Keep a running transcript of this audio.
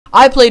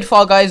I played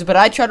Fall Guys, but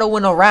I tried to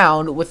win a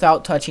round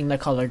without touching the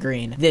color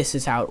green. This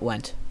is how it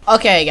went.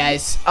 Okay,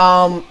 guys.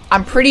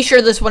 I'm pretty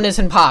sure this one is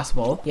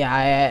impossible.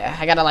 Yeah,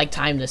 I gotta, like,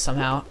 time this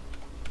somehow.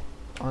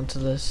 Onto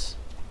this.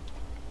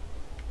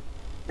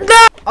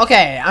 No!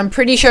 Okay, I'm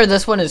pretty sure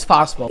this one is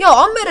possible. Yo,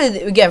 I'm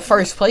gonna get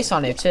first place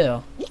on it,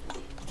 too.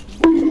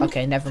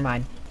 Okay, never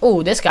mind.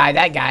 Oh, this guy,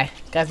 that guy.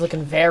 This guy's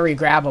looking very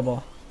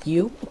grabbable.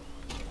 You.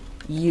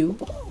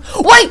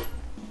 Wait!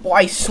 Oh,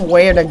 I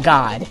swear to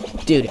God.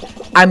 Dude,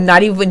 I'm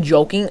not even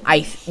joking.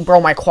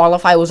 Bro, my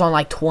qualify was on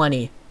like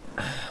 20.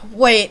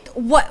 Wait,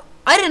 what?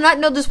 I did not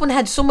know this one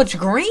had so much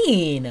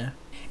green.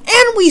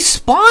 And we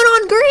spawn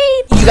on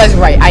green? You guys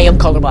are right. I am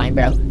colorblind,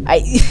 bro.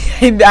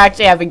 I'm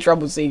actually having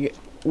trouble seeing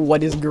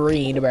what is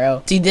green,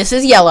 bro. See, this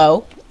is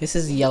yellow. This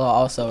is yellow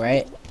also,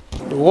 right?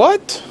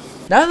 What?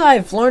 Now that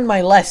I've learned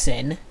my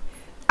lesson,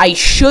 I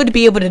should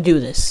be able to do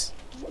this.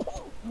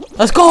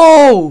 Let's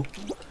go!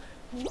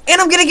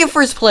 And I'm gonna get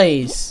first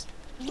place.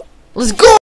 Let's go!